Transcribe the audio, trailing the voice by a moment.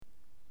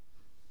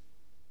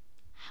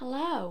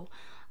Hello,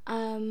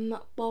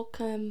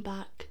 welcome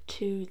back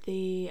to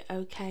the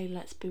OK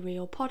Let's Be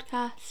Real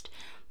podcast.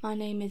 My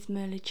name is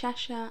Merle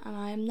Cheshire and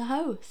I am the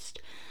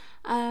host.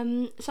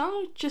 So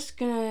I'm just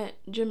gonna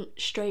jump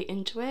straight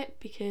into it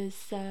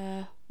because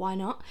why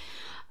not?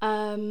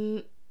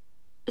 So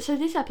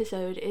this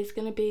episode is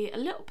going to be a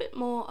little bit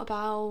more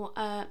about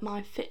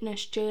my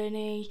fitness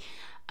journey,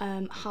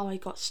 how I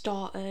got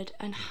started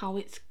and how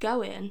it's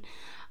going.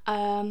 So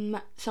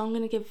I'm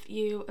going to give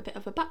you a bit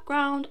of a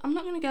background. I'm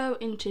not going to go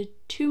into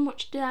too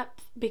much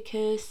depth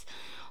because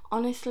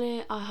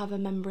honestly I have a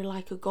memory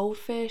like a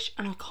goldfish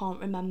and I can't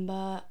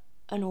remember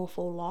an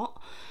awful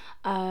lot.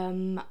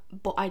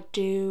 But I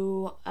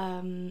do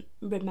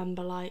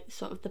remember like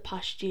sort of the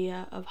past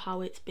year of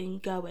how it's been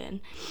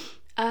going.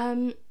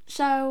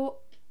 So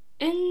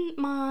in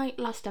my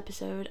last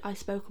episode I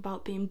spoke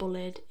about being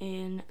bullied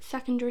in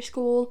secondary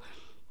school.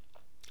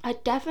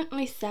 I'd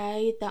definitely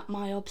say that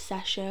my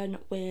obsession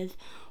with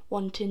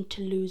wanting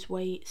to lose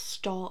weight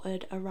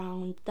started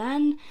around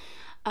then,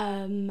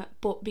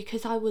 but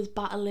because I was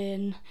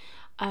battling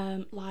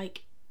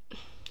like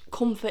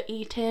comfort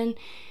eating,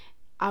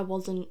 I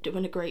wasn't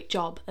doing a great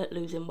job at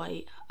losing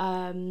weight.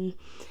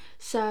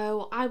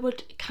 So I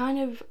would kind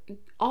of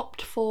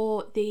opt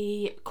for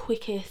the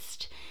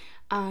quickest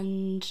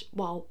and,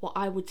 well, what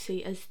I would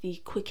see as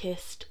the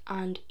quickest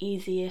and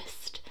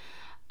easiest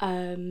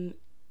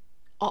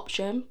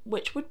option,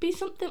 which would be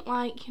something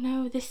like,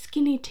 the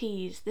skinny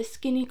teas, the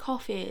skinny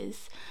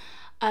coffees.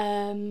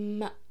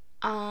 And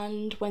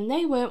when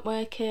they weren't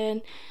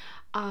working,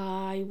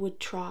 I would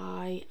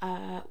try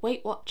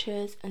Weight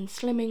Watchers and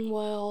Slimming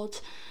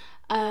World.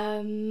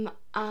 And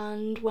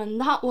when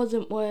that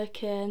wasn't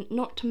working,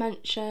 not to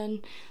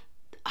mention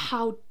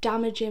how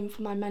damaging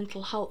for my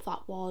mental health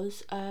that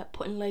was,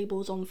 putting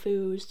labels on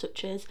foods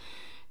such as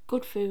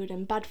good food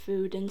and bad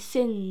food and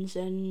sins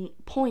and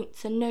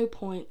points and no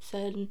points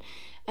and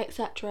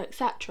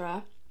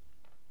etc.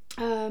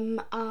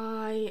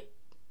 I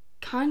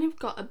kind of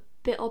got a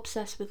bit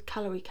obsessed with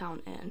calorie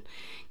counting.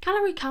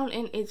 Calorie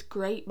counting is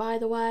great, by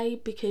the way,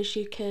 because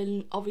you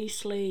can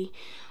obviously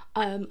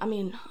I'm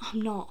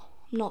not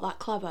that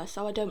clever,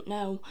 so I don't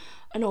know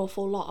an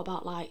awful lot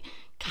about like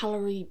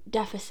calorie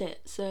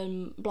deficits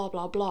and blah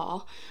blah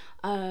blah.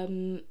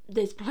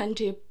 There's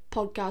plenty of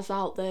podcasts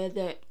out there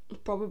that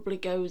probably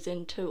goes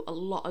into a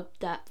lot of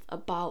depth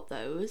about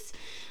those,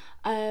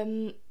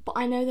 but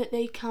I know that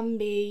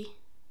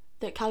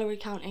calorie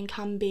counting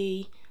can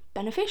be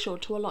beneficial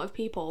to a lot of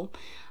people,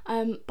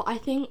 but I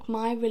think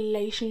my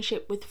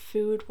relationship with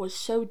food was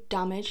so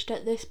damaged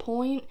at this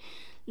point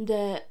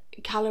that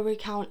calorie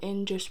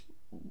counting just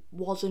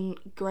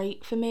wasn't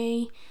great for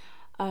me.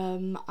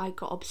 I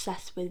got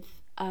obsessed with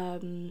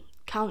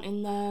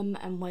counting them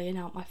and weighing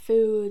out my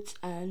foods,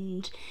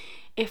 and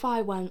if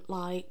I went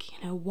like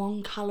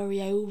 1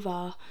 calorie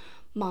over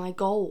my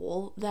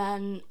goal,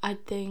 then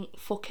I'd think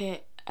fuck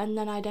it, and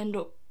then I'd end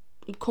up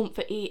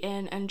comfort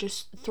eating and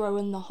just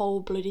throwing the whole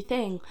bloody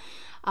thing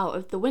out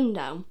of the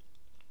window.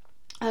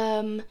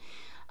 And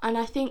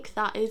I think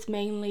that is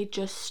mainly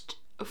just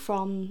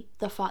from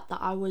the fact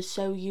that I was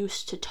so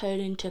used to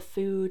turning to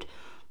food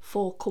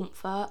for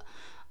comfort.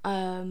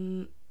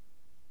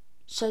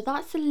 So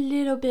that's a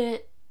little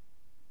bit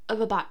of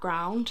a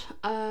background.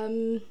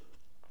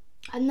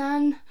 And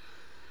then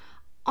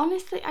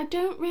honestly I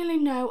don't really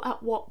know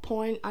at what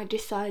point I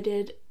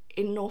decided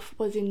enough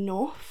was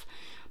enough,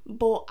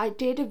 but I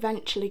did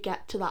eventually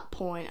get to that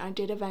point. I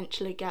did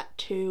eventually get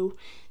to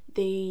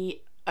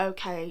the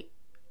okay,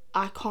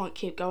 I can't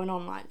keep going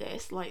on like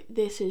this. Like,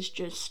 this is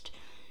just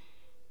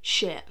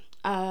shit.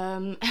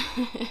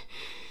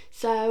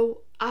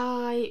 So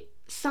I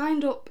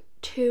signed up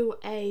to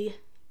a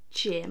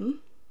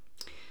gym.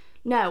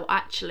 No,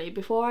 actually,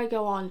 before I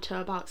go on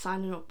to about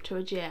signing up to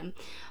a gym,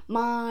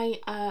 my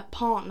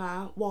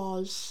partner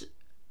was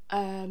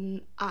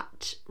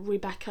at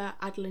Rebecca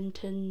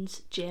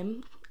Adlington's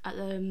gym at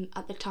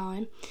the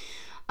time,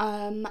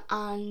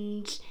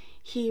 and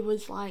he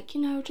was like,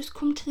 just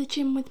come to the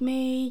gym with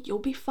me, you'll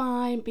be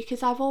fine,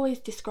 because I've always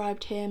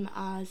described him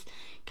as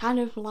kind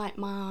of like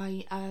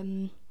my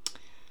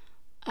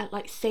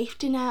like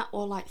safety net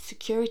or like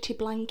security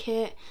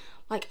blanket.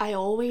 Like, I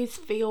always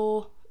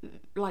feel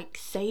like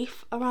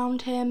safe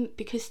around him,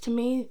 because to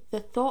me the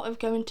thought of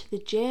going to the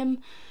gym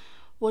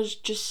was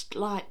just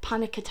like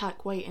panic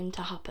attack waiting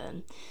to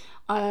happen.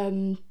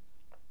 And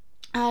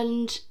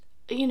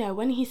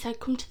when he said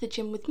come to the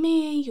gym with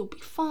me, you'll be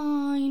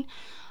fine,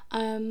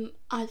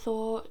 I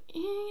thought,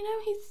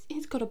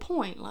 he's got a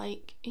point.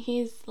 Like,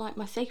 he's like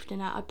my safety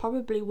net. I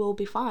probably will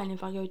be fine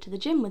if I go to the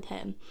gym with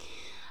him.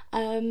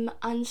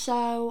 And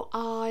so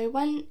I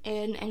went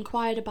in,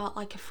 inquired about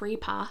like a free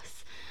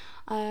pass,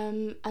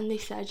 and they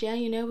said,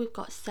 we've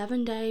got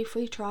 7-day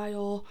free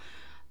trial.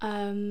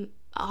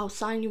 I'll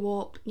sign you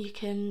up, you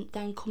can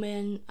then come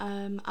in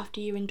after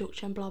your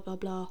induction, blah blah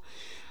blah.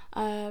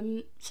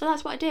 So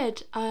that's what I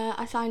did.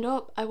 I signed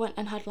up, I went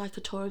and had like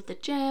a tour of the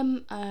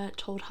gym,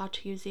 told how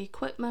to use the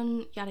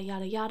equipment, yada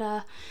yada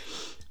yada.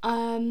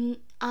 And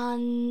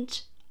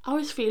I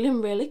was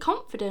feeling really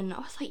confident. I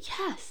was like,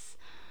 yes,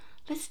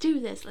 let's do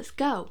this, let's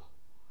go,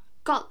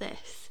 got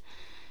this.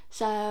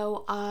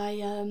 So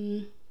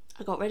I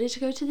got ready to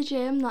go to the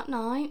gym that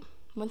night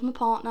with my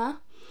partner.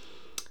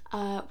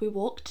 We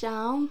walked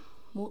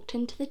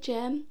into the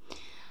gym,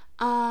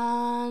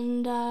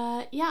 and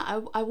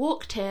I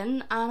walked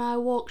in and I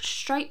walked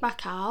straight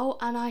back out,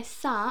 and I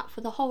sat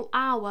for the whole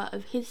hour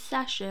of his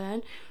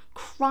session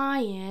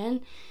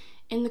crying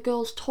in the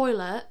girls'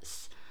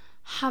 toilets,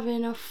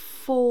 having a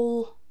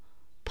full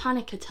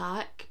panic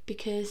attack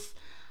because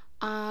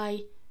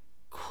I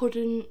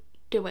couldn't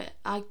do it.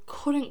 I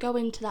couldn't go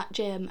into that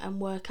gym and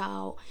work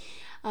out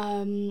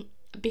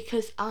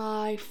because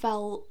I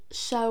felt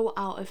so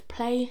out of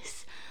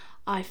place.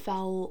 I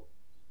felt,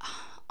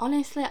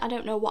 honestly, I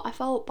don't know what I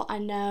felt, but I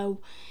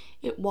know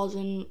it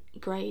wasn't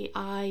great.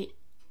 I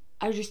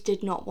just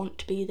did not want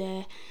to be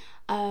there.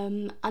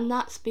 And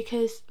that's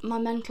because my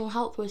mental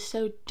health was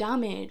so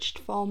damaged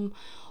from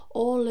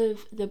all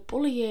of the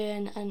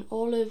bullying and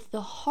all of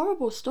the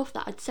horrible stuff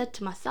that I'd said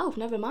to myself,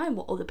 never mind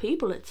what other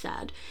people had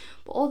said,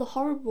 but all the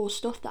horrible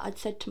stuff that I'd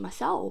said to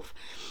myself,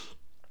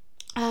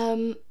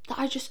 that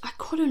I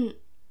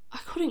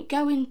couldn't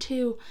go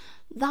into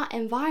that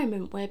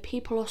environment where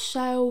people are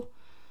so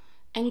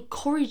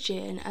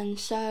encouraging and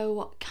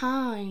so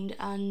kind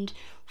and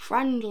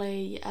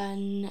friendly.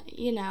 And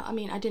I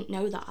mean, I didn't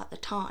know that at the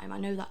time, I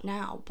know that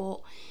now,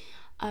 but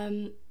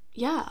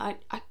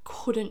I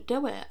couldn't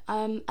do it.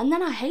 And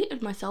then I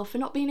hated myself for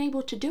not being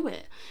able to do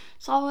it.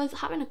 So I was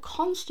having a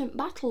constant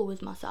battle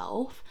with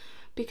myself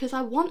because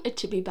I wanted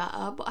to be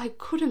better, but I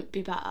couldn't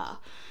be better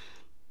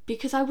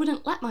because I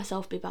wouldn't let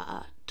myself be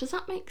better. Does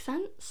that make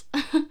sense?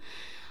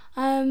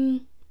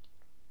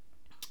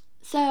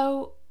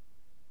 So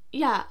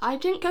yeah, I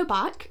didn't go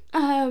back.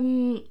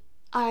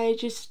 I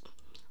just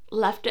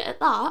left it at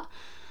that.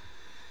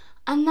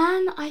 And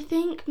then I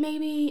think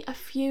maybe a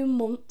few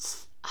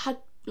months had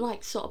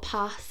sort of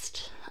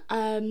passed,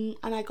 and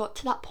I got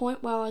to that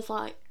point where I was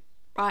like,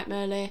 right,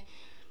 Merle,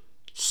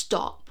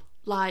 stop,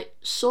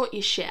 sort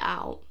your shit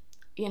out.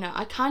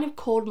 I kind of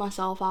called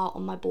myself out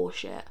on my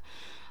bullshit,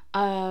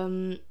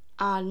 and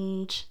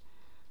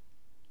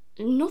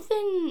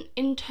nothing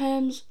in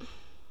terms,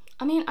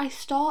 I mean, I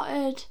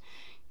started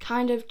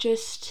kind of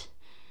just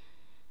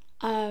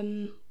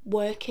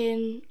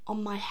working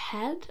on my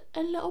head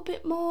a little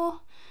bit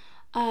more,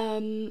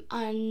 and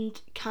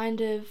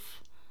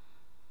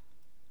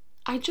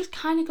I just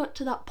kind of got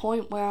to that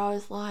point where I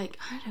was like,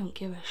 I don't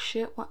give a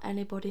shit what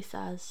anybody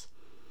says.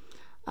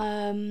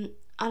 And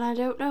I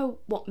don't know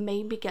what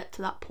made me get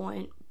to that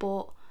point,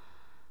 but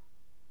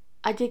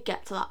I did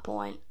get to that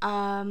point.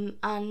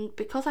 And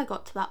because I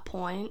got to that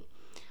point,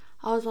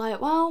 I was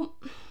like, well,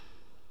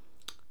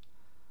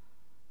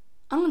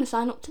 I'm going to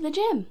sign up to the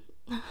gym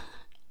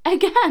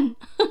again.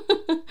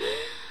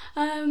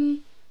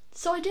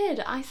 So I did.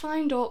 I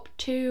signed up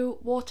to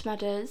Water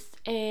Meadows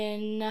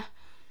in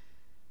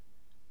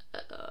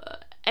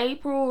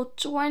April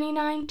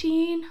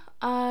 2019,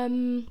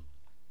 and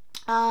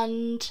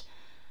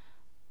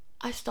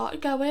I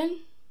started going.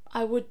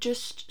 I would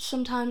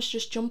sometimes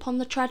just jump on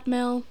the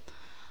treadmill,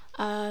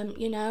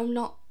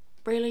 not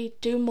really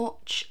do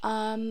much,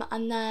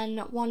 and then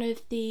one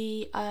of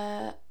the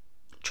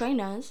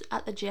trainers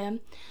at the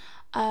gym,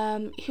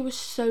 he was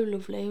so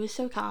lovely, he was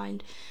so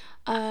kind.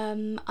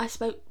 I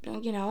spoke,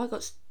 I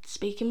got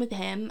speaking with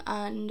him,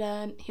 and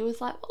he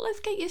was like, well, let's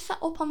get you set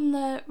up on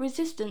the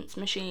resistance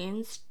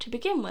machines to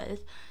begin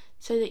with,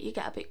 so that you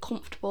get a bit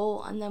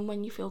comfortable, and then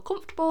when you feel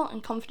comfortable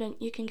and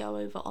confident, you can go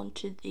over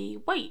onto the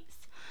weights.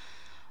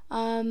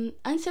 And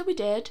so we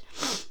did,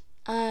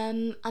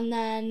 and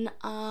then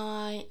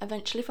I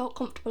eventually felt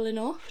comfortable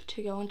enough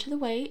to go onto the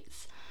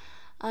weights,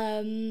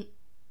 and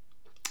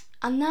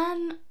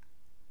then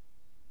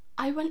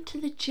I went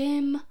to the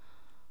gym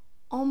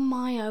on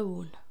my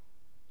own.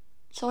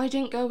 So I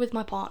didn't go with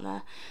my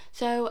partner.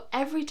 So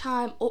every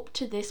time up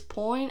to this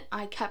point,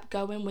 I kept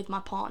going with my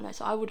partner.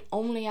 So I would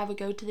only ever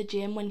go to the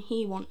gym when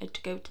he wanted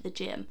to go to the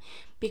gym,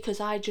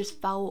 because I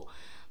just felt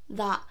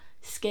that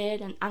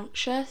scared and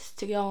anxious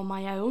to go on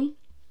my own.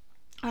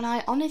 And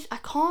I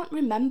can't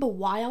remember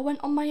why I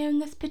went on my own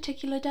this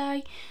particular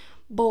day,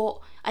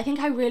 but I think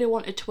I really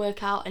wanted to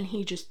work out and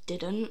he just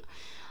didn't.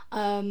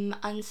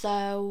 And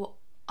so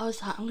I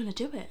was like, I'm gonna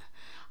do it.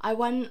 I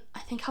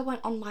think I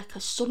went on a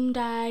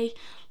Sunday,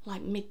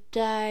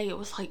 midday. It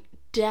was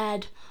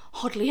dead,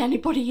 hardly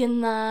anybody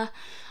in there.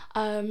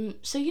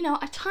 So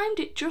I timed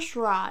it just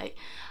right.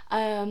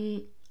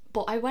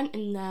 But I went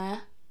in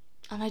there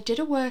and I did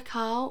a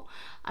workout,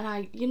 and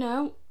I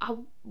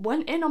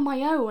went in on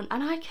my own,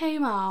 and I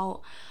came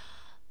out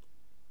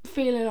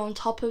feeling on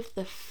top of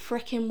the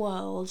freaking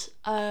world.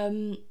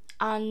 And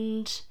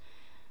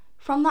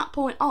from that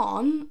point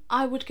on,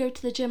 I would go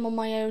to the gym on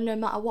my own no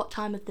matter what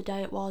time of the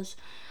day it was.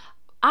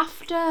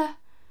 After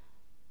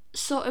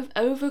sort of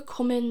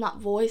overcoming that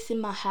voice in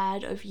my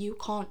head of, you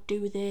can't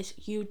do this,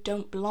 you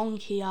don't belong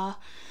here,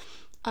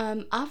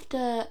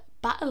 after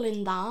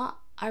battling that,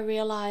 I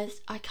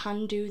realised I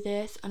can do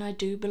this and I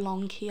do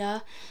belong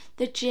here.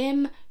 The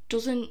gym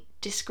doesn't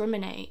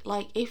discriminate.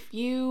 Like, if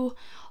you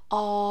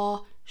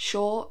are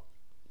short,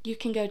 you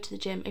can go to the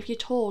gym. If you're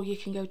tall, you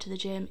can go to the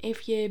gym.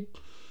 If you're,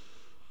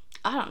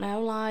 I don't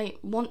know, like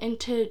wanting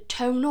to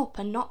tone up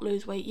and not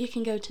lose weight, you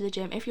can go to the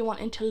gym. If you're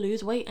wanting to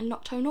lose weight and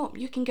not tone up,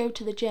 you can go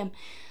to the gym.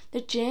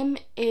 The gym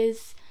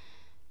is,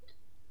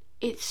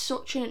 it's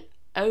such an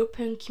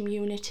open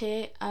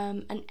community,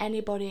 and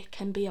anybody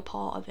can be a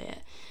part of it.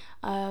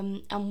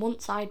 And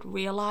once I'd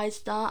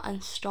realised that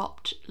and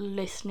stopped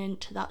listening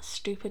to that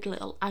stupid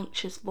little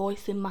anxious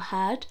voice in my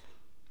head,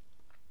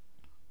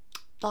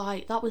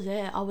 like, that was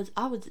it. I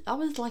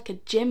was like a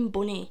gym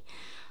bunny.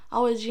 I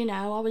was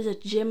a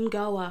gym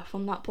goer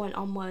from that point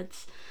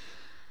onwards.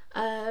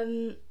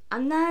 And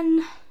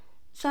then,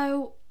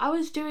 so I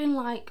was doing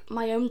like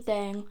my own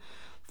thing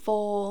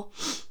for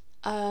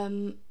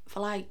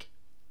like,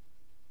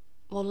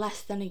 well,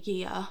 less than a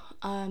year,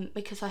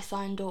 because I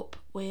signed up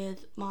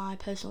with my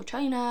personal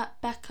trainer,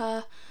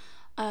 Becca,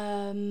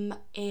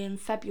 in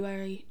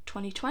February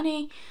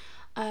 2020.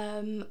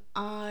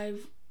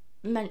 I've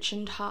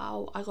mentioned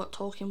how I got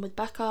talking with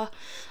Becca,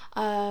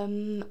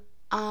 and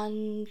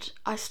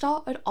I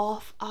started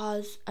off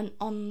as an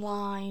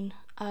online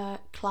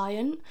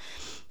client.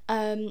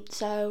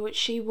 So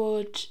she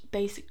would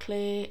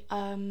basically,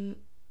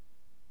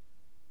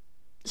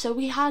 so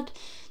we had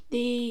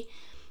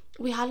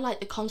like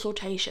the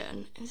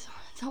consultation. Is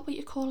that what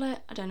you call it?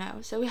 I don't know.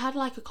 So we had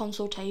like a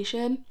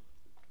consultation,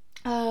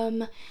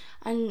 and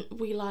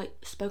we like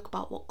spoke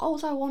about what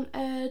goals I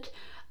wanted,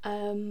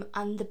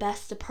 and the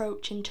best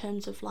approach in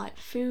terms of like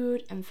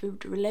food and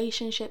food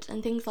relationships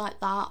and things like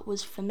that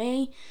was for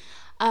me.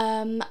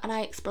 And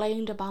I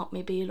explained about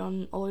me being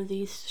on all of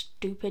these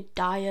stupid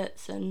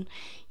diets and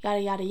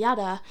yada yada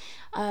yada.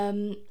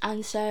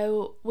 And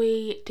so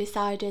we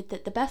decided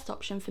that the best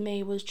option for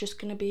me was just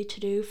going to be to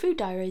do food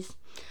diaries.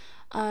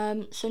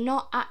 So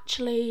not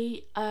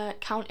actually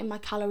counting my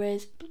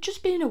calories, but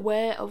just being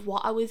aware of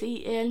what I was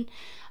eating.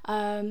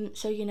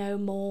 So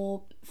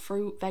more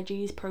fruit,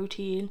 veggies,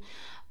 protein,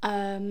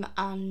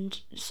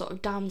 and sort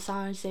of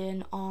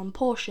downsizing on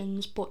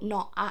portions, but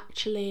not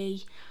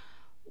actually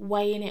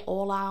weighing it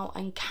all out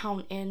and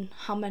counting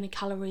how many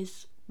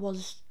calories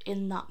was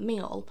in that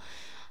meal.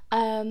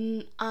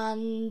 And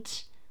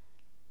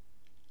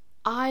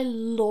I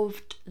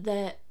loved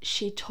that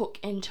she took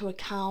into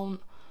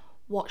account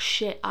what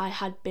shit I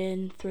had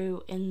been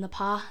through in the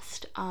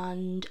past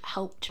and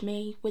helped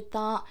me with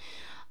that.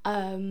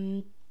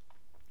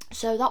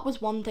 So that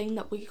was one thing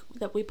that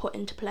we put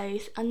into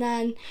place. And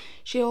then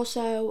she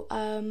also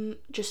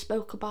just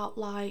spoke about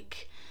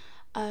like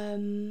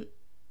the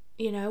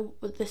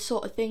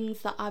sort of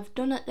things that I've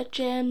done at the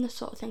gym, the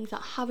sort of things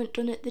that I haven't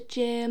done at the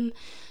gym,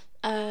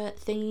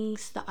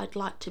 things that I'd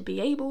like to be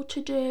able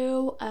to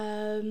do,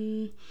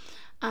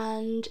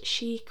 and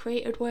she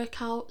created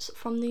workouts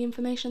from the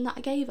information that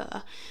I gave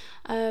her.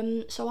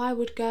 So I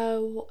would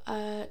go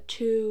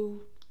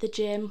to the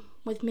gym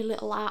with my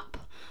little app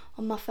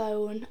on my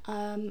phone,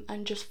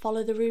 and just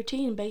follow the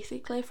routine,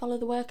 basically follow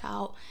the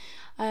workout.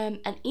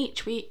 And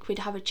each week we'd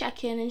have a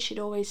check-in, and she'd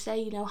always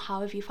say,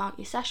 how have you found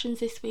your sessions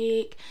this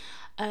week?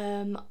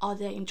 Are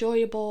they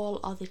enjoyable?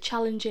 Are they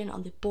challenging? Are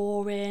they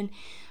boring?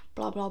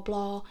 Blah blah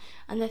blah.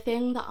 And the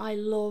thing that I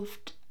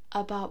loved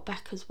about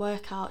Becca's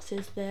workouts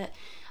is that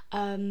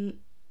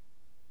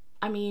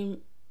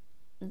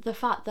the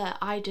fact that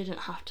I didn't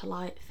have to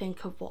like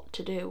think of what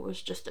to do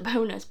was just a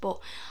bonus, but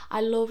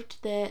I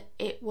loved that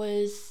it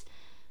was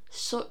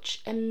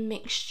such a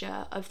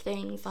mixture of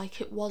things. Like,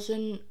 it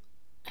wasn't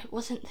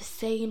the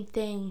same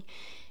thing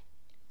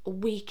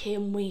week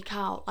in, week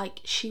out. Like,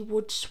 she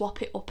would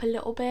swap it up a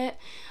little bit,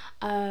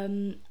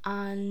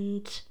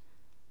 and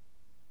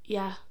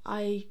yeah,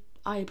 I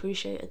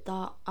appreciated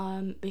that,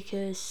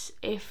 because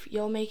if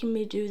you're making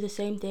me do the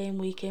same thing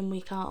week in,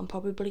 week out, I'm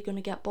probably going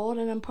to get bored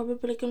and I'm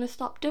probably going to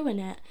stop doing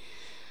it.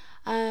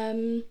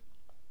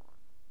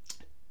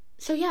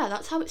 So yeah,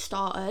 that's how it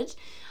started.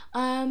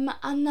 And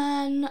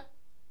then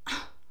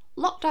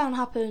lockdown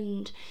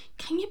happened.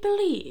 Can you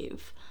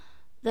believe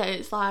that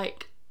it's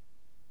like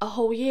a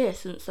whole year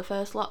since the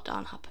first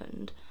lockdown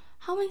happened?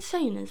 How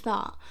insane is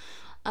that?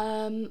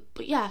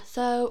 But yeah,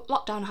 so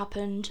lockdown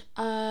happened,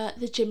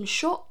 the gym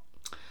shut,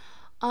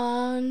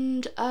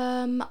 and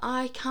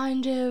I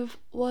kind of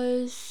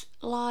was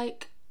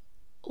like,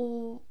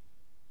 oh,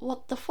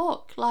 what the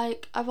fuck?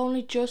 Like, I've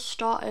only just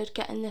started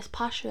getting this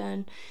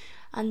passion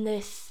and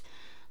this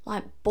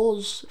like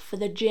buzz for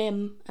the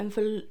gym and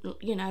for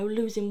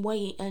losing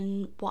weight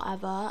and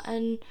whatever,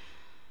 and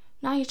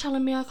now you're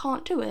telling me I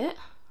can't do it?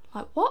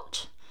 Like,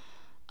 what?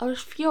 I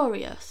was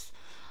furious.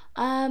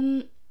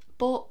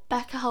 But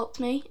Becca helped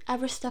me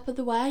every step of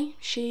the way.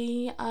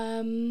 She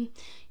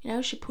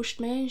she pushed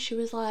me and she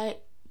was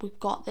like, we've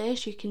got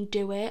this, you can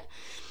do it.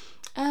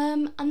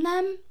 And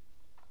then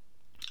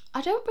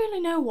I don't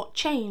really know what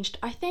changed.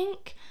 I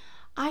think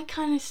I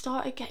kind of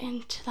started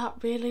getting to that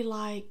really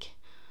like,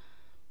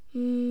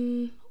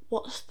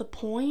 what's the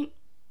point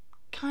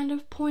kind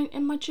of point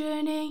in my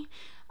journey.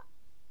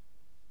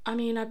 I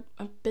mean,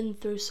 I've been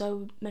through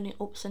so many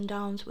ups and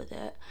downs with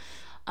it.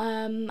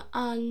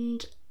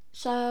 And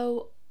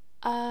so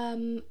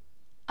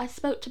I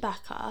spoke to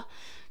Becca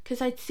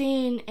because I'd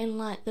seen in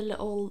like the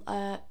little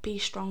Be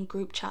Strong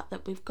group chat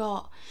that we've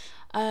got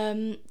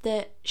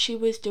that she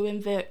was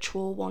doing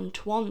virtual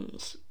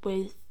one-to-ones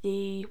with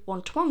the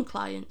one-to-one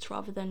clients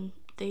rather than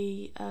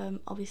the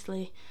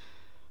obviously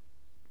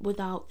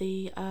without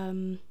the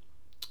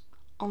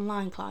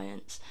online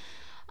clients.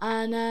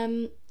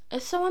 And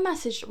so I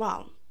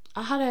messaged,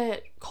 I had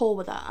a call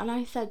with her and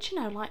I said,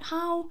 like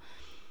how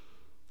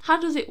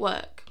does it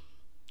work,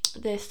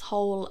 this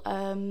whole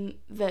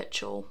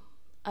virtual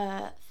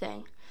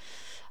thing?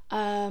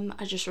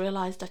 I just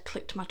realised I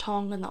clicked my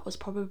tongue and that was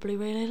probably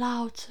really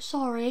loud, so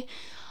sorry.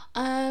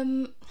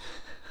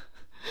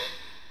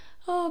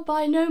 Oh,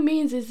 by no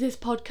means is this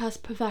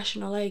podcast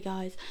professional,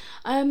 guys?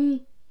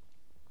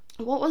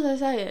 What was I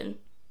saying?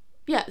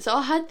 Yeah, so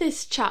I had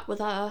this chat with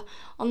her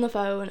on the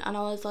phone and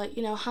I was like,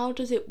 how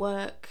does it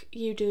work,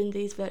 you doing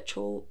these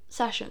virtual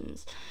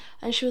sessions?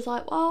 And she was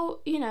like,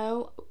 well,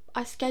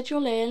 I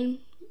schedule in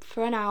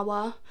for an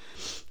hour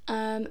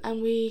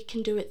and we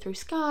can do it through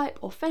Skype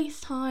or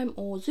FaceTime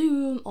or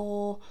Zoom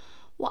or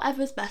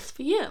whatever's best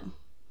for you.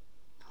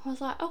 I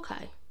was like,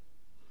 okay,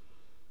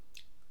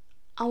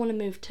 I want to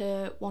move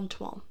to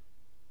one-to-one.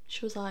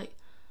 She was like,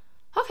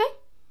 okay,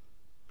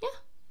 yeah,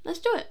 let's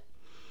do it.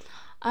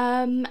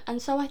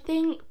 And so I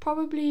think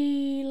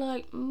probably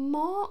like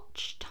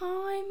March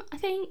time,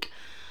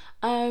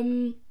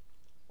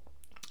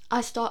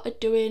 I started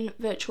doing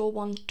virtual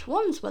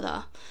one-to-ones with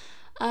her.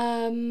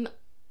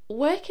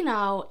 Working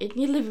out in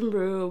your living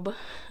room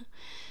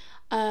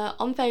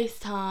on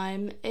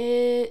FaceTime,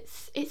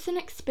 it's an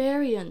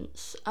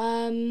experience.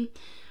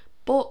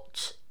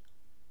 But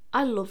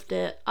I loved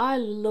it. I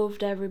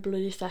loved every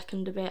bloody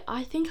second of it.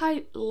 I think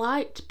I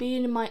liked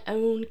being in my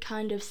own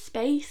kind of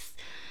space,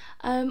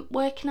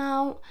 working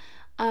out.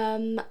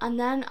 And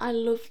then I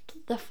loved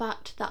the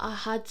fact that I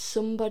had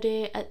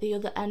somebody at the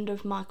other end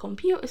of my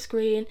computer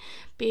screen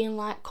being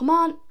like, come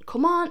on,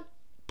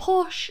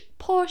 push.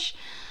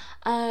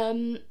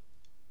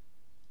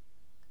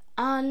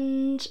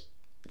 And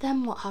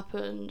then what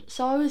happened?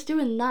 So I was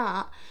doing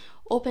that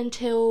up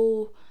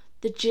until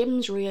the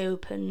gyms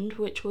reopened,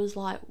 which was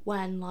like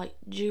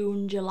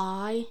June,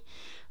 July.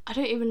 I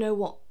don't even know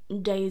what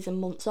days and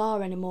months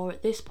are anymore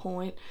at this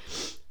point.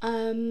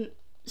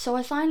 So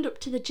I signed up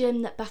to the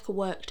gym that Becca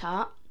worked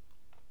at,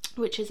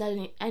 which is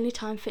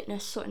Anytime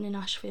Fitness Sutton in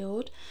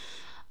Ashfield.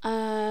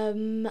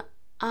 And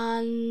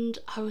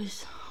I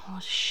was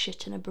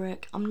shitting a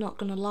brick, I'm not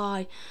gonna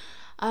lie.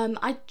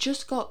 I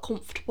just got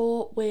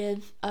comfortable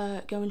with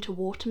going to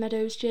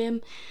Watermeadows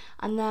gym,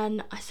 and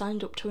then I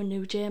signed up to a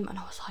new gym and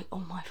I was like,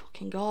 oh my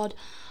fucking god,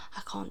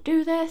 I can't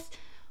do this.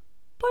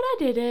 But I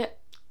did it,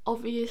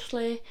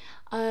 obviously.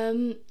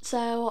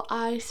 So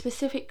I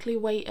specifically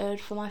waited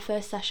for my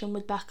first session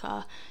with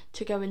Becca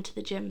to go into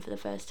the gym for the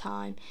first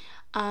time,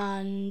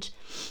 and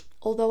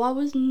although I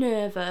was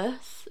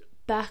nervous,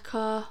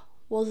 Becca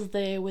was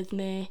there with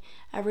me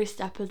every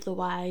step of the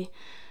way.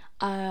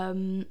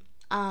 And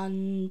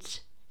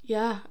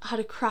yeah, I had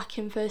a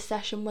cracking first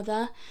session with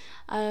her.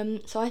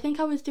 So I think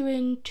I was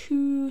doing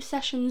 2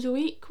 sessions a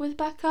week with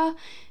Becca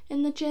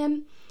in the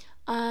gym.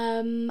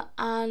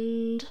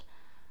 And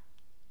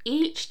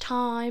each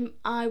time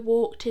I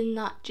walked in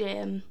that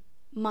gym,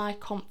 my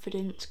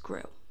confidence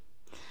grew.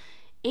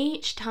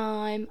 Each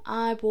time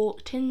I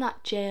walked in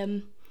that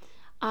gym,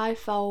 I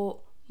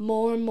felt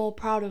more and more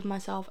proud of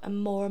myself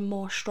and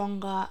more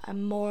stronger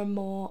and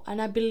more,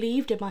 and I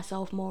believed in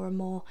myself more and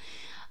more.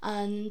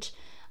 And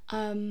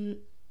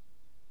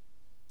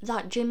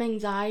that gym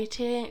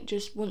anxiety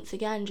just once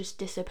again just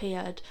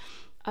disappeared.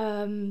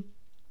 And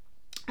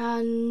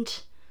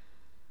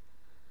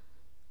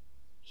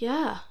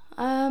yeah,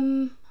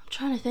 I'm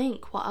trying to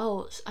think what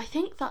else. I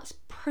think that's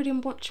pretty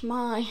much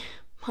my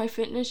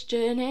fitness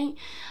journey.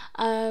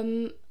 I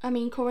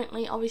mean,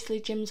 currently obviously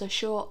gyms are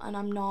shut and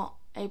I'm not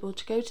able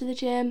to go to the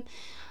gym,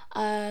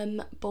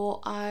 but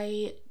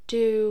I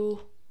do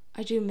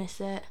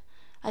miss it.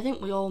 I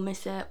think we all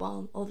miss it,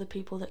 well, other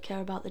people that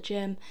care about the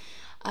gym.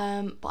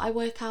 But I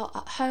work out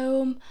at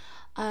home.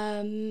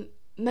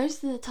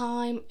 Most of the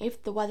time,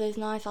 if the weather's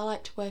nice, I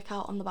like to work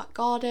out on the back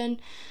garden.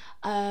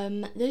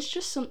 There's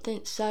just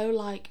something so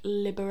like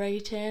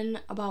liberating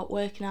about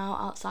working out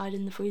outside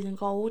in the freezing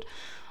cold.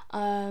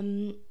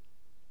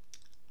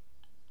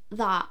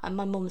 That and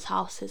my mum's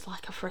house is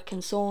like a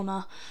freaking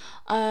sauna.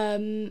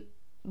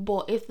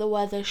 But if the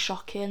weather's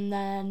shocking,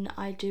 then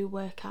I do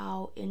work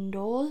out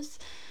indoors.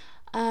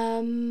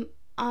 And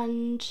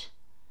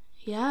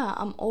yeah,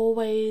 I'm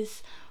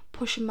always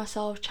pushing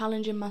myself,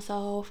 challenging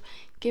myself,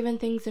 giving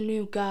things a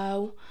new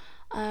go,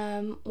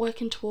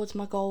 working towards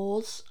my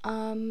goals,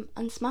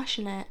 and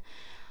smashing it.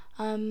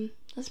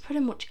 That's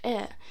pretty much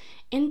it.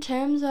 In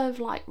terms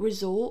of like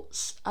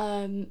results,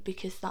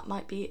 because that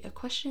might be a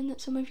question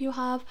that some of you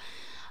have,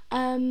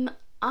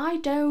 I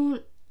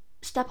don't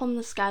step on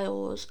the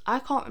scales. I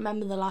can't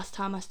remember the last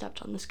time I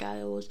stepped on the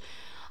scales.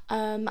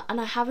 And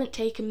I haven't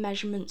taken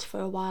measurements for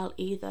a while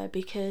either,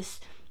 because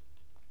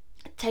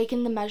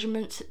taking the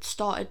measurements, it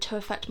started to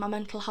affect my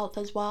mental health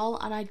as well,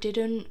 and I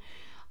didn't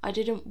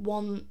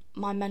want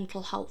my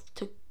mental health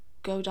to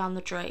go down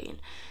the drain.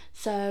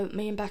 So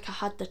me and Becca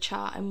had the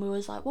chat, and we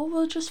was like, well,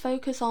 we'll just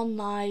focus on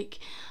like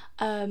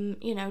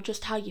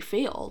just how you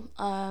feel,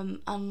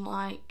 and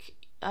like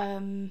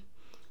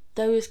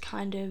those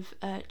kind of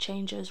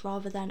changes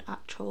rather than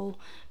actual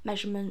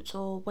measurements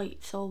or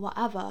weights or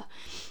whatever.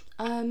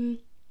 And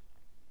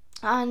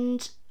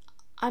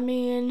I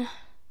mean,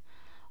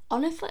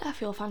 honestly, I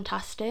feel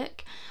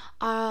fantastic.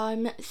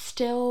 I'm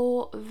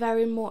still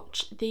very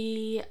much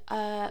the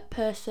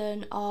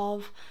person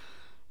of,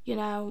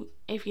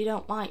 if you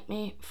don't like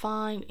me,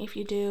 fine. If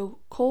you do,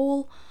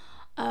 cool.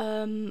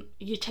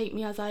 You take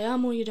me as I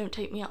am, or you don't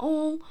take me at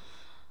all.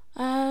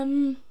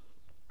 And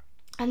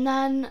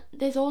then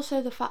there's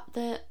also the fact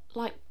that,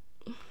 like,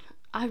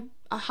 I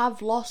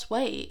have lost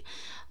weight.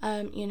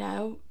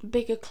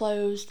 Bigger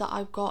clothes that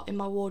I've got in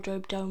my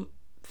wardrobe don't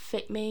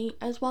fit me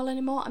as well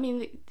anymore. I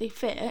mean, they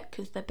fit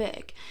because they're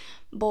big,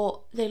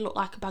 but they look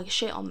like a bag of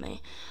shit on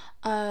me.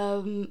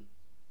 And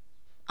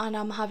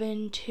I'm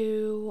having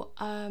to,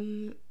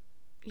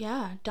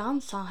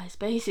 downsize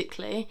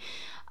basically.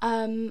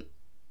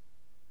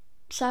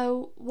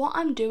 So what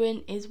I'm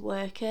doing is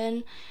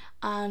working,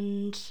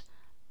 and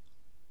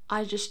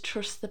I just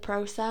trust the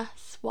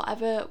process.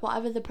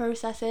 Whatever the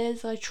process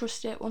is, I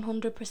trust it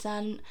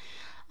 100%.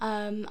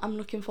 I'm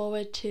looking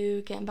forward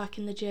to getting back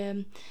in the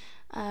gym,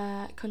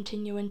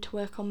 continuing to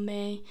work on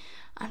me.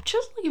 I'm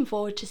just looking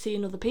forward to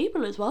seeing other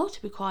people as well,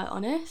 to be quite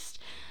honest.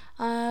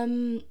 I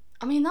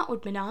mean, that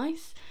would be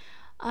nice.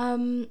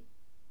 And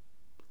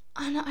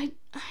I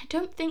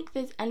don't think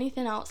there's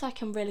anything else I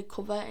can really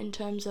cover in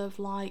terms of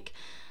like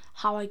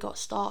how I got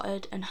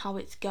started and how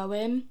it's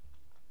going.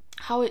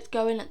 How it's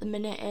going at the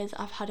minute is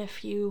I've had a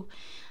few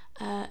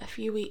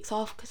weeks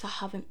off because I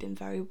haven't been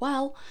very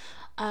well,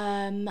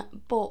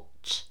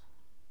 but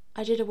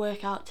I did a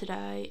workout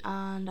today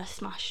and I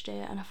smashed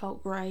it and I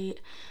felt great,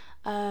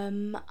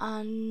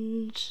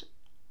 and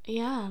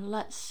yeah,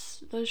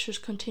 let's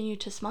just continue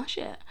to smash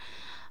it.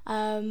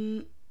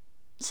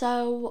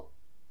 So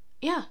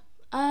yeah,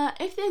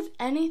 if there's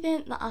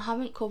anything that I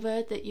haven't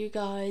covered that you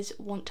guys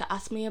want to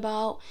ask me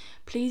about,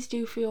 please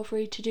do feel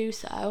free to do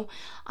so.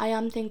 I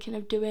am thinking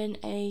of doing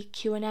a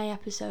Q&A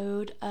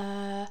episode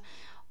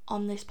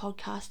on this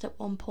podcast at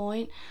one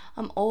point.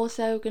 I'm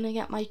also going to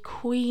get my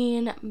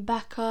queen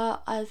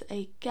Becca as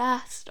a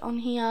guest on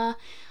here.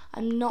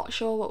 I'm not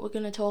sure what we're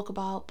going to talk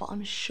about, but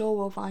I'm sure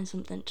we'll find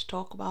something to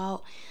talk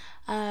about.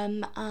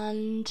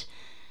 And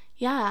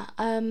yeah,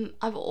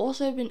 I've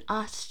also been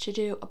asked to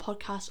do a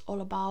podcast all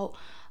about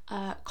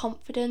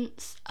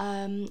confidence,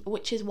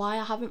 which is why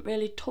I haven't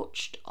really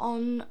touched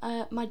on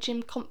my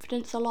gym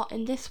confidence a lot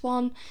in this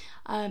one,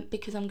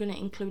 because I'm going to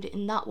include it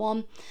in that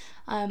one,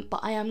 but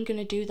I am going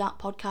to do that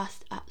podcast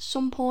at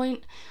some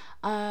point.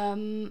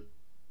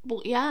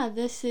 But yeah,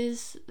 this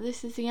is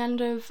the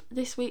end of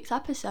this week's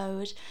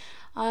episode.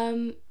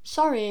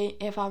 Sorry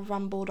if I've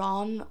rambled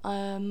on,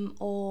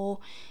 or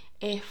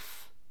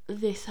if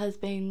this has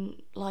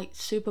been like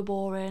super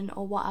boring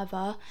or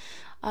whatever.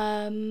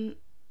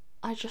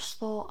 I just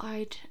thought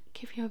I'd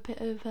give you a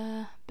bit of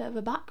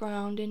a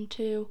background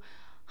into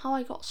how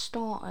I got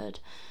started.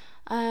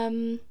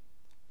 Yeah,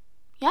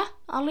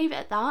 I'll leave it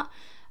at that.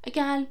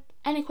 Again,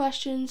 any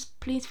questions,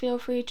 please feel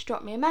free to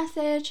drop me a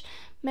message.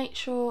 Make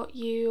sure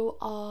you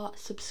are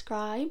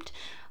subscribed.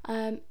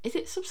 Is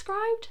it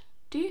subscribed?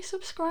 Do you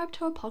subscribe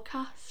to a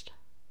podcast?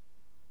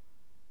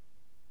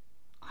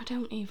 I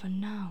don't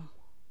even know.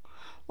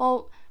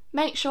 Well,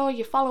 make sure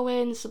you're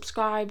following,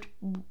 subscribed,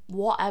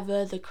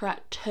 whatever the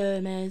correct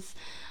term is,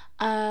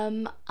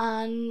 and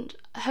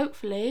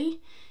hopefully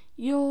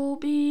you'll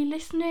be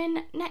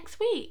listening next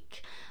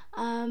week.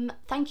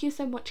 Thank you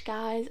so much,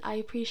 guys. I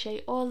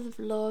appreciate all the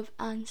love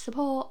and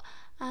support,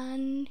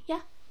 and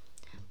yeah,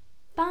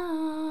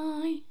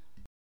 bye.